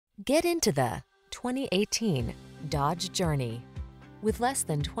Get into the 2018 Dodge Journey. With less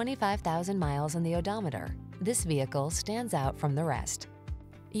than 25,000 miles on the odometer, this vehicle stands out from the rest.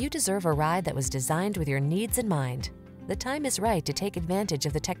 You deserve a ride that was designed with your needs in mind. The time is right to take advantage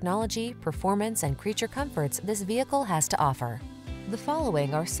of the technology, performance, and creature comforts this vehicle has to offer. The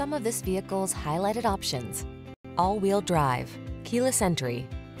following are some of this vehicle's highlighted options: all-wheel drive, keyless entry,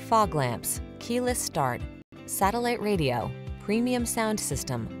 fog lamps, keyless start, satellite radio, premium sound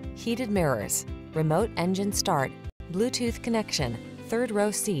system, heated mirrors, remote engine start, Bluetooth connection, third row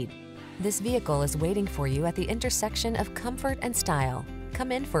seat. This vehicle is waiting for you at the intersection of comfort and style.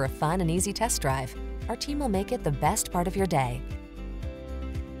 Come in for a fun and easy test drive. Our team will make it the best part of your day.